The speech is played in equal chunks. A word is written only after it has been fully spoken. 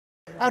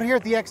Out here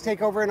at the X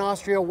Takeover in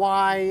Austria,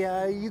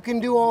 why you can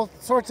do all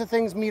sorts of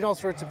things, meet all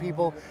sorts of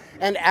people,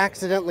 and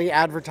accidentally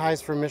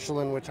advertise for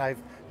Michelin, which I've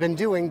been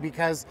doing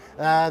because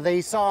they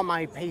saw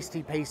my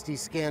pasty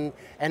skin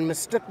and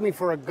mistook me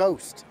for a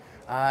ghost.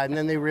 And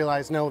then they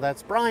realized, no,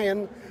 that's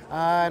Brian.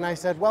 And I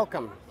said,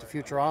 welcome to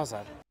Future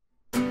Ozza.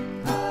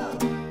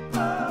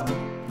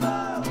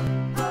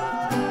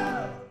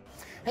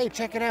 Hey,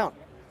 check it out.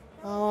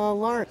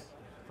 Lars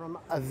from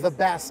the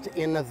best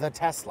in the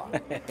Tesla.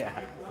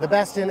 Yeah. The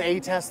best in a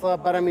Tesla,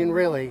 but I mean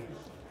really,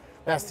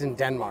 best in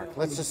Denmark.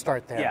 Let's just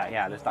start there.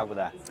 Yeah, let's start with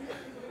that.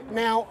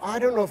 Now, I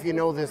don't know if you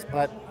know this,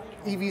 but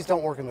EVs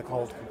don't work in the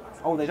cold.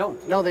 Oh, they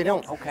don't? No, they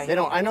don't. Okay. They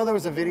don't. I know there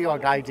was a video a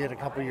guy did a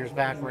couple years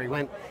back where he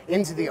went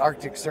into the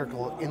Arctic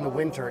Circle in the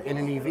winter in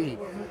an EV,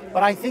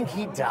 but I think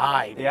he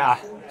died. Yeah,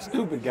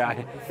 stupid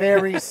guy.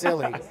 Very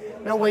silly.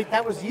 No, wait,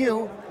 that was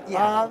you.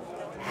 Yeah.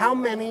 How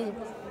many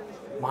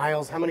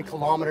miles, how many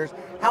kilometers,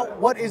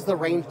 what is the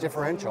range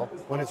differential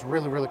when it's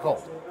really, really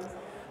cold?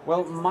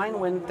 Well, mine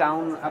went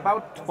down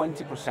about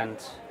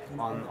 20%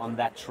 on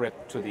that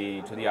trip to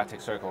the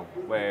Arctic Circle,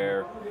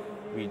 where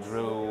we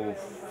drove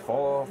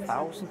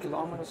 4,000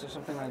 kilometers or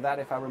something like that,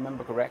 if I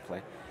remember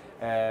correctly.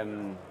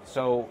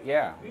 So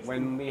yeah,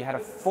 when we had a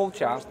full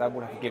charge, that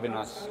would have given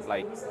us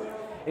like,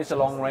 it's a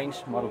long range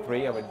Model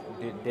 3 I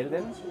did it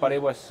in, but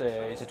it was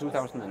it's a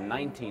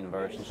 2019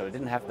 version, so it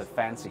didn't have the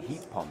fancy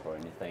heat pump or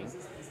anything.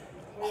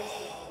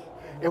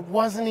 It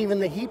wasn't even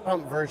the heat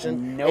pump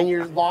version, Nope. and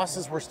your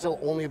losses were still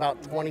only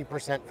about 20%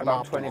 from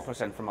About optimal.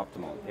 20% from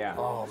optimal, yeah.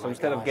 Oh so my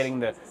instead gosh. of getting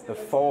the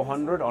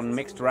 400 on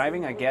mixed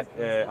driving I get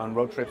on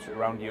road trips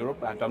around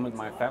Europe I've done with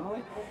my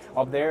family,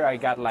 up there I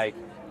got like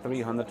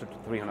 300 to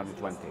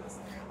 320.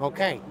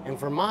 Okay, and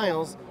for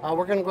miles,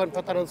 we're going to go ahead and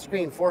put that on the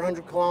screen.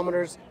 400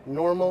 kilometers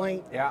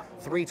normally, Yeah.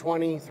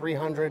 320,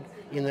 300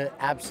 in the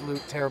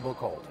absolute terrible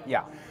cold.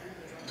 Yeah.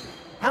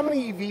 How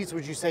many EVs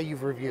would you say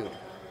you've reviewed?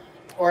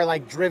 Or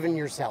like driven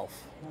yourself?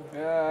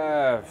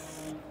 10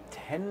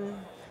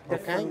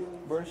 different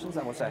versions,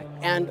 I would say.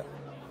 And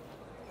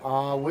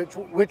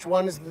which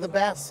one is the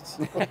best?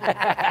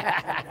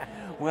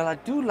 Well, I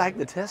do like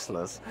the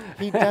Teslas.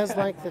 He does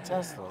like the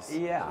Teslas.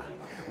 Yeah.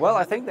 Well,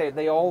 I think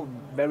they all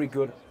very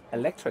good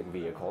electric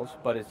vehicles,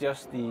 but it's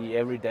just the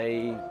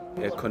everyday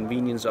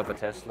convenience of a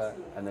Tesla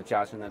and the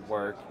charging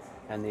network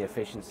and the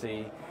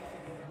efficiency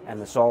and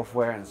the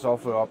software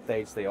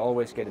updates. They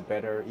always get it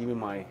better. Even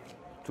my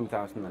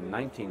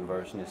 2019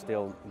 version is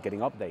still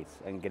getting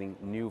updates and getting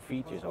new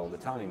features all the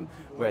time,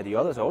 where the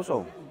others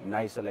also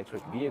nice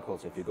electric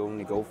vehicles. If you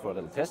only go for a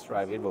little test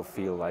drive, it will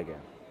feel like a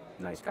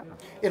nice car.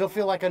 It'll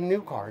feel like a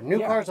new car. New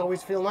Yeah. cars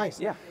always feel nice.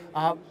 Yeah.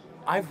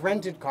 I've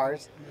rented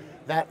cars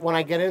that when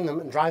I get in them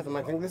and drive them,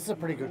 I think this is a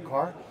pretty good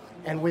car.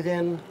 And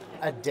within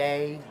a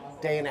day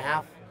and a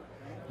half,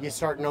 you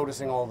start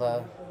noticing all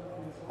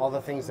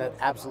the things that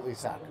absolutely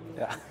suck.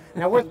 Yeah.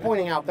 Now, worth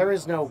pointing out, there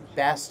is no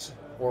best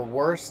or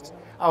worst.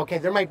 Okay,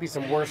 there might be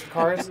some worst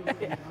cars,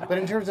 Yeah. but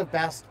in terms of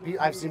best,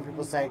 I've seen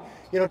people say,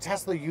 you know,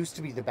 Tesla used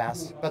to be the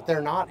best, but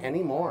they're not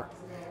anymore.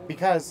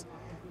 Because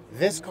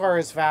this car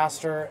is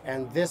faster,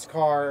 and this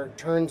car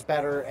turns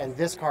better, and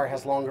this car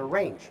has longer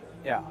range.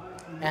 Yeah.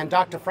 And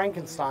Dr.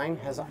 Frankenstein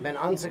has been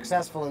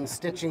unsuccessful in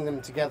stitching them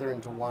together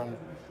into one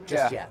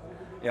just yet.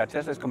 Yeah,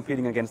 Tesla is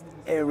competing against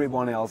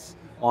everyone else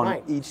on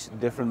Right. each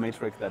different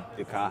metric that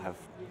the car have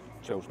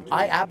chosen to.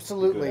 I do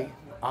absolutely, at.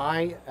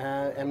 I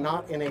am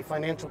not in a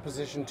financial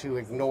position to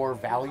ignore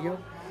value.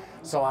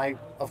 So I,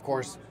 of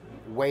course,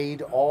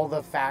 weighed all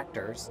the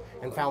factors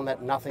and found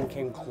that nothing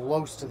came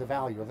close to the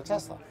value of a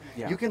Tesla.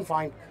 Yeah. You can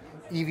find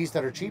EVs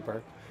that are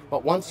cheaper,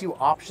 but once you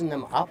option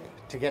them up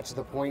to get to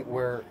the point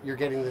where you're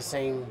getting the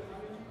same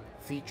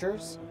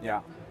features,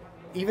 Yeah.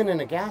 even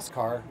in a gas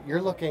car,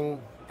 you're looking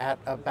at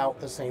about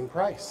the same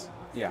price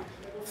Yeah.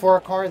 for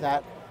a car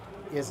that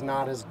is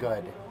not as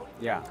good.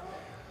 Yeah.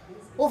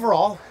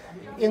 Overall,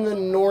 in the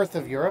north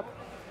of Europe,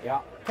 Yeah.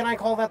 can I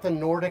call that the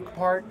Nordic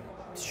part?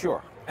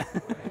 Sure.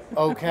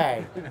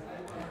 Okay.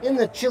 In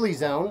the chilly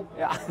zone,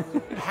 Yeah.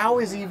 how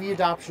is EV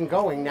adoption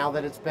going now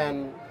that it's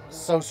been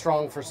so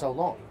strong for so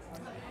long?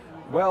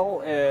 Well,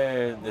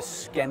 the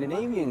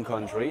Scandinavian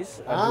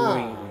countries are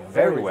doing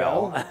there very we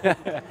well.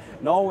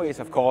 Norway is,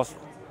 of course,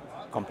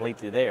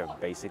 completely there,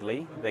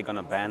 basically. They're going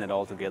to ban it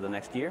altogether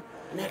next year.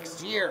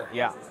 Next year.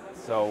 Yeah.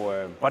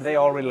 So, but they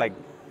already like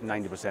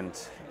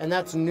 90% And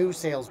that's new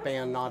sales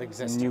ban not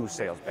existing. new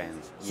sales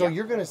bans. So Yeah.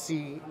 you're going to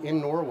see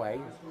in Norway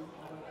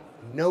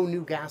no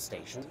new gas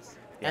stations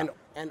Yeah.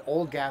 and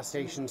old gas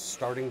stations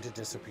starting to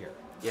disappear.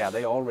 Yeah,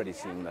 they already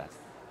seen that.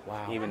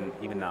 Wow.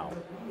 Even now.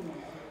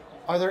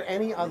 Are there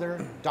any other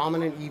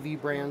dominant EV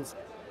brands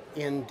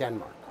in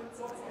Denmark?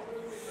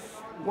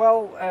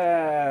 Well,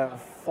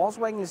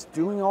 Volkswagen is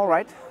doing all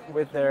right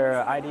with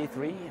their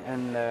ID3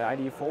 and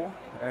ID4,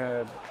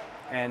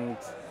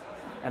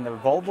 and the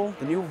Volvo,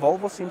 the new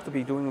Volvo seems to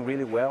be doing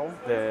really well.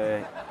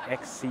 The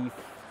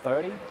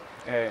XC30,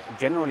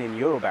 generally in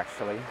Europe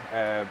actually,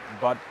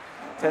 but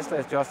Tesla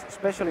is just,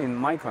 especially in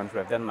my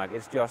country of Denmark,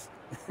 it's just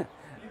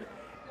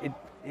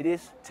it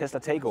is Tesla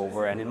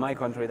takeover, and in my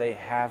country they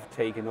have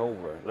taken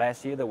over.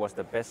 Last year there was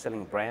the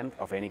best-selling brand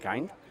of any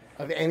kind.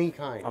 Of any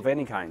kind. Of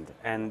any kind,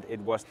 and it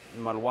was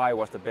Model Y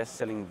was the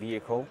best-selling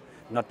vehicle,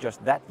 not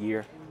just that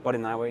year, but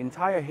in our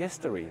entire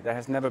history. There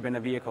has never been a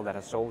vehicle that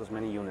has sold as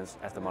many units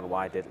as the Model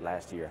Y did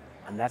last year,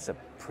 and that's a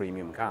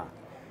premium car.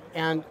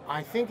 And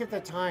I think at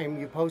the time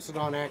you posted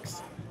on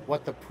X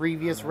what the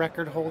previous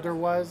record holder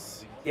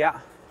was. Yeah.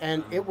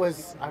 And it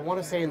was, I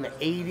want to say, in the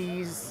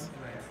 80s,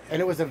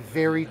 and it was a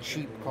very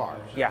cheap car.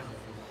 Yeah.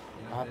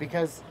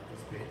 Because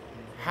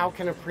how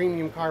can a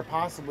premium car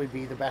possibly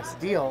be the best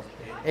deal,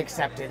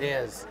 except it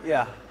is?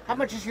 Yeah. How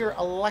much is your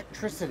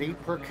electricity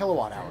per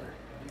kilowatt hour?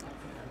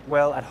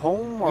 Well, at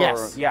home, or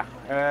yes. Yeah,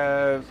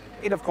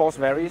 it of course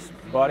varies,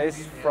 but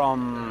it's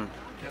from,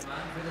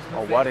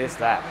 oh, what is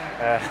that?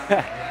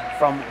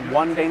 From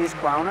 1 Danish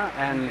kroner,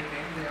 and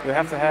you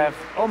have to have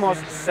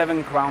almost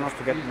 7 kroners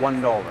to get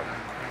 $1.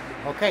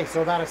 Okay,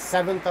 so about a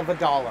seventh of a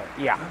dollar.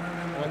 Yeah.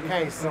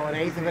 Okay, so an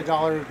eighth of a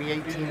dollar would be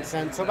 18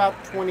 cents, so about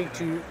 20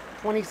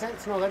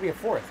 cents? No, that'd be a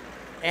fourth.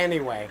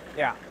 Anyway.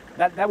 Yeah,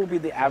 that would be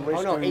the average.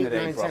 Oh no, during 8, the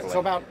day, 9 probably. cents, so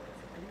about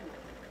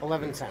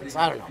 11 cents,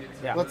 I don't know.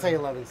 Yeah. Let's say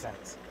 11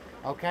 cents.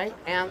 Okay,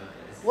 and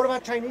what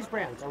about Chinese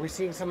brands? Are we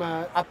seeing some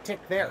uptick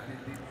there?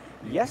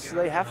 Yes,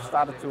 they have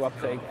started to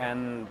uptake,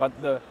 but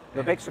the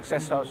big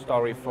success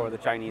story for the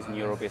Chinese in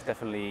Europe is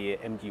definitely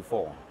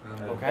MG4.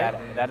 Okay.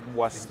 That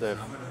was the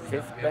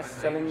 5th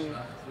best-selling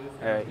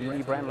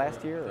EV brand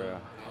last year.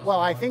 Well,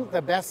 I think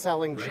the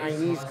best-selling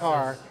Chinese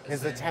car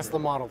is the Tesla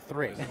Model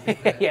 3.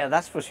 Yeah,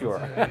 that's for sure.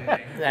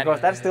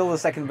 Because that's still the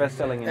 2nd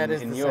best-selling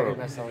in Europe.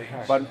 Best-selling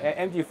car. But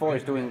MG4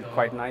 is doing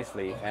quite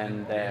nicely,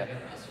 and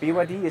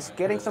BYD is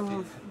getting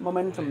some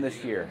momentum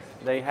this year.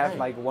 They have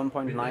like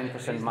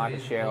 1.9%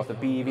 market share of the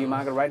BEV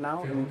market right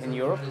now in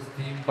Europe,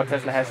 but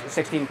Tesla has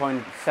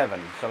 16.7,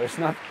 so it's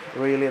not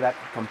really that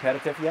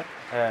competitive yet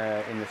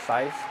in the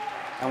size.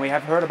 And we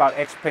have heard about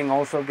Xpeng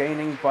also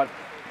gaining, but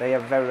they are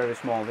very, very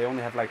small. They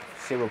only have like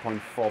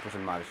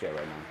 0.4% market share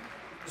right now.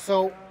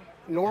 So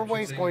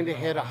Norway's going to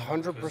hit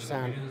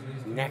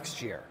 100%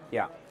 next year.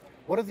 Yeah.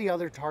 What are the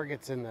other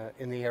targets in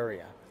the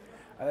area?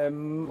 A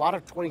lot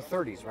of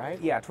 2030s, right?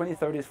 Yeah,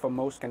 2030s for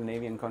most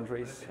Scandinavian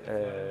countries,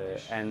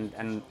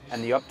 and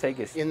the uptake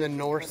is in the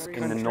North in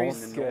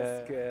countries.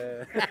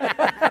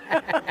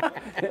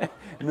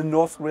 In the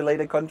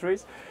North-related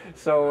countries.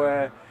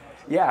 So.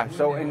 Yeah,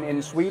 so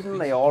in Sweden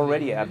they are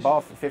already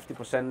above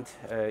 50%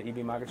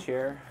 EV market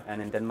share, and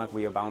in Denmark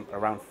we are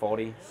around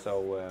 40.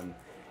 So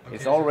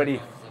it's already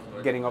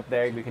getting up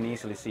there. We can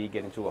easily see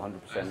getting to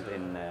 100%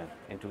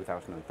 in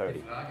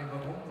 2030.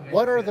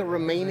 What are the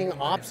remaining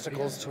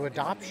obstacles to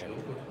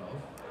adoption?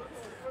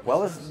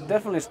 Well, it's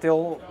definitely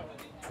still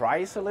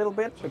price a little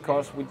bit,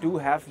 because we do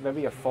have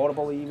very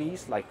affordable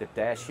EVs like the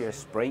Dacia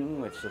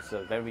Spring, which is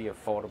a very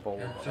affordable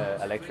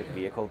electric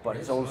vehicle, but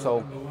it's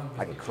also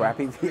like a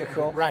crappy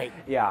vehicle. Right.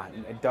 Yeah,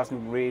 it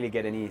doesn't really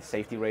get any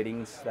safety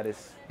ratings that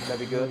is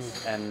very good,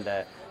 and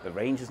the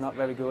range is not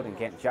very good and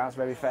can't charge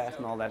very fast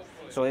and all that.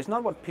 So it's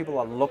not what people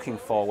are looking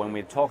for when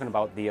we're talking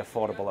about the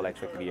affordable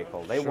electric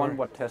vehicle. They want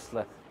what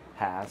Tesla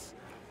has,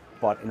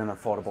 but in an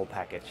affordable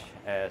package.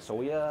 So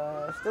we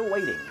are still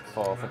waiting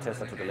for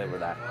Tesla to deliver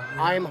that.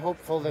 I'm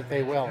hopeful that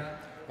they will.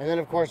 And then,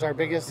 of course, our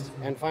biggest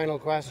and final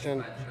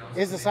question,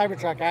 is the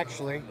Cybertruck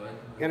actually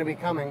going to be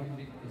coming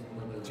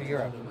to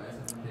Europe?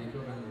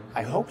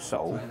 I hope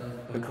so,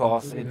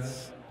 because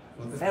it's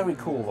very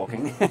cool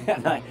looking.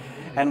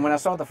 And when I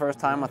saw it the first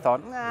time, I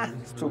thought, nah,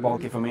 it's too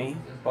bulky for me.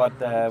 But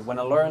when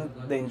I learned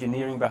the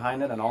engineering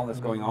behind it and all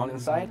that's going on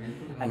inside,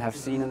 and have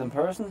seen it in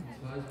person,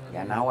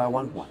 yeah, now I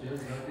want one.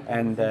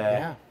 And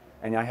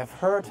and I have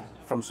heard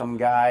from some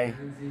guy.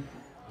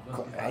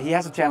 He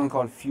has a channel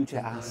called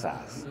Future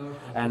Asas,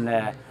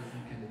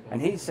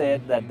 and he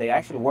said that they're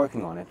actually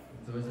working on it,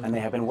 and they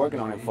have been working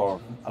on it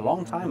for a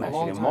long time,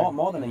 actually,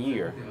 more than a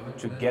year,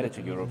 to get it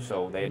to Europe.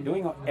 So they're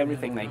doing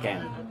everything they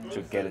can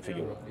to get it to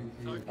Europe.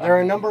 There are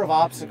a number of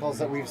obstacles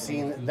that we've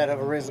seen that have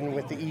arisen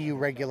with the EU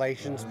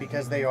regulations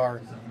because they are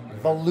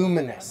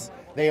voluminous.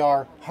 They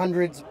are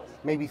hundreds,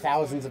 maybe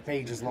thousands of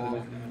pages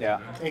long. Yeah.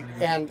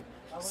 And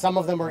some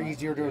of them are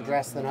easier to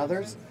address than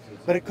others,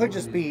 but it could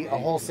just be a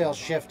wholesale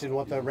shift in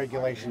what the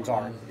regulations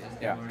are.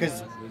 Yeah.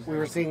 Because we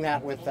were seeing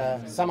that with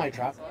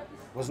semi-truck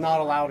was not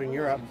allowed in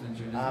Europe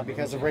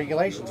because of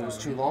regulations. It was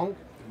too long.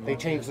 They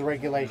changed the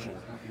regulation.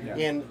 Yeah.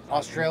 In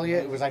Australia,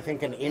 it was, I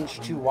think, 1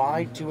 inch too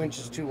wide, 2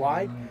 inches too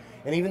wide.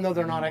 And even though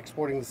they're not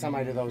exporting the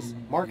semi to those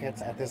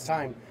markets at this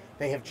time,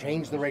 they have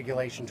changed the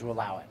regulation to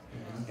allow it.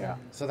 Yeah.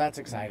 So that's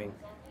exciting.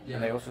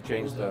 And they also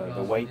changed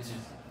the weight.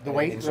 The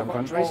weight in some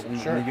countries. Oh, in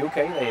sure. the UK,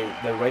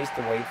 they raised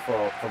the weight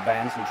for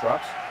vans and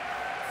trucks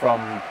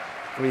from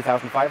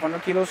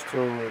 3,500 kilos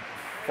to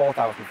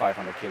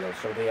 4,500 kilos.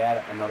 So they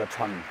add another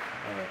ton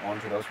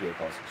onto those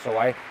vehicles. So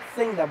I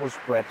think that will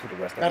spread to the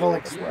rest of the world.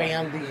 That'll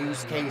expand the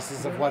use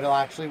cases of what will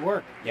actually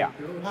work. Yeah.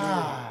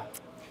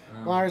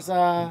 Lars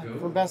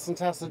from Best in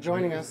Tesla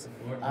joining us.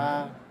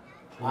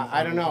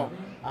 I don't know.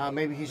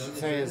 Maybe he should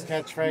say his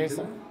catchphrase.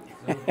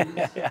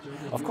 Yeah,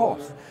 of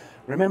course.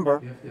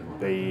 remember,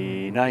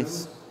 be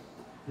nice.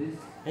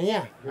 And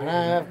yeah,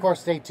 and of course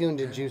stay tuned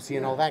to Juicy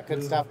and all that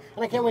good stuff.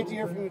 And I can't wait to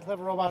hear from you,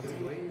 Clever Robots,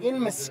 in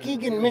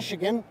Muskegon,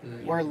 Michigan,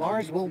 where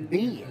Lars will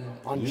be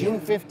on June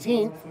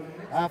 15th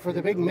for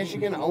the big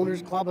Michigan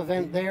Owners Club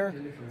event there.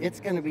 It's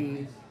going to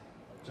be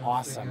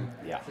awesome.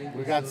 Yeah.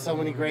 We've got so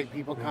many great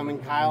people coming.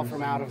 Kyle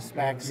from Out of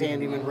Spec,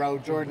 Sandy Monroe,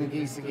 Jordan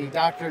Giesecke,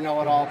 Dr.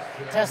 Know-It-All,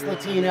 Tesla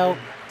Tino,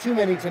 too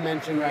many to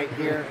mention right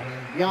here.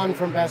 Jan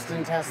from Best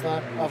in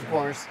Tesla, of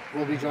course,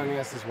 will be joining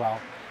us as well.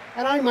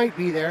 And I might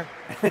be there.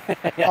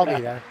 I'll be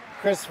there.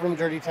 Chris from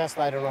Dirty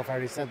Tesla, I don't know if I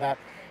already said that.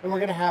 And we're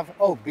going to have,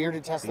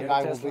 Bearded Tesla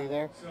guy will be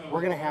there.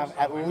 We're going to have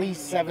at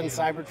least 7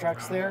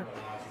 Cybertrucks there.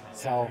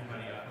 So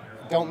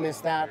don't miss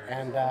that.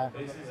 And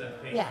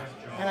yeah,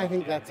 and I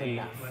think that's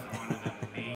enough.